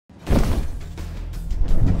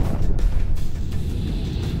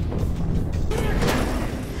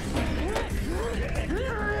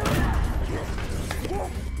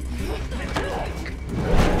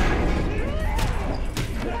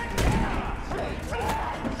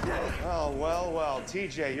Oh, well, well.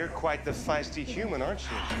 TJ, you're quite the feisty human, aren't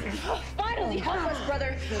you? Finally, help us,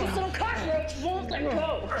 brother. This little cockroach won't let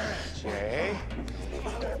go. Jay,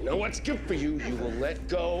 you know what's good for you? You will let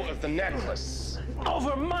go of the necklace.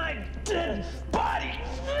 Over my dead body!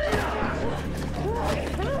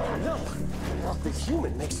 No, the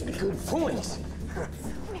human makes a good point.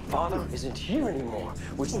 Father isn't here anymore,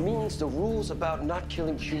 which means the rules about not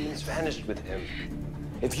killing humans vanished with him.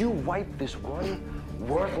 If you wipe this one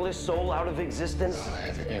worthless soul out of existence, I'll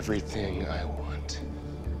have everything I want.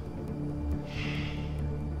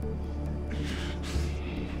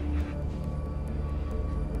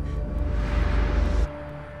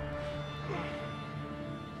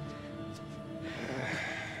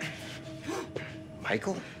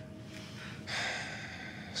 Michael?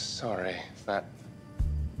 Sorry, but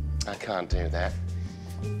I can't do that.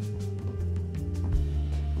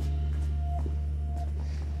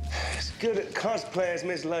 As good at cosplay as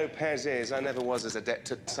Miss Lopez is, I never was as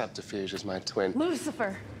adept at subterfuge as my twin.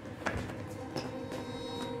 Lucifer.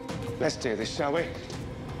 Let's do this, shall we?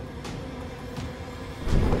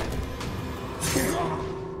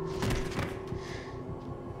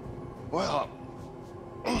 Well,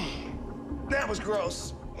 that was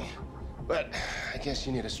gross. But I guess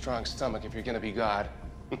you need a strong stomach if you're gonna be God.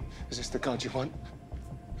 Is this the God you want?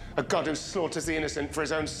 A God who slaughters the innocent for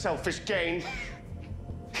his own selfish gain?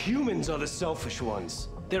 Humans are the selfish ones.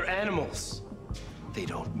 They're animals. They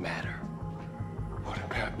don't matter. What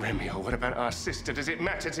about Remio? What about our sister? Does it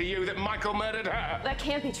matter to you that Michael murdered her? That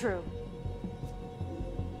can't be true.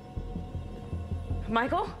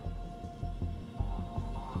 Michael?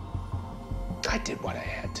 I did what I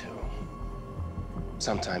had to.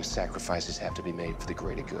 Sometimes sacrifices have to be made for the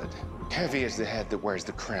greater good. Heavy is the head that wears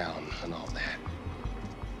the crown and all that.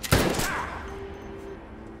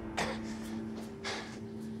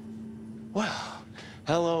 Well,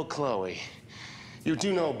 hello, Chloe. You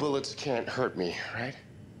do know bullets can't hurt me, right?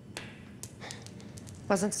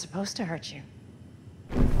 Wasn't supposed to hurt you.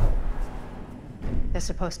 They're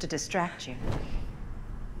supposed to distract you.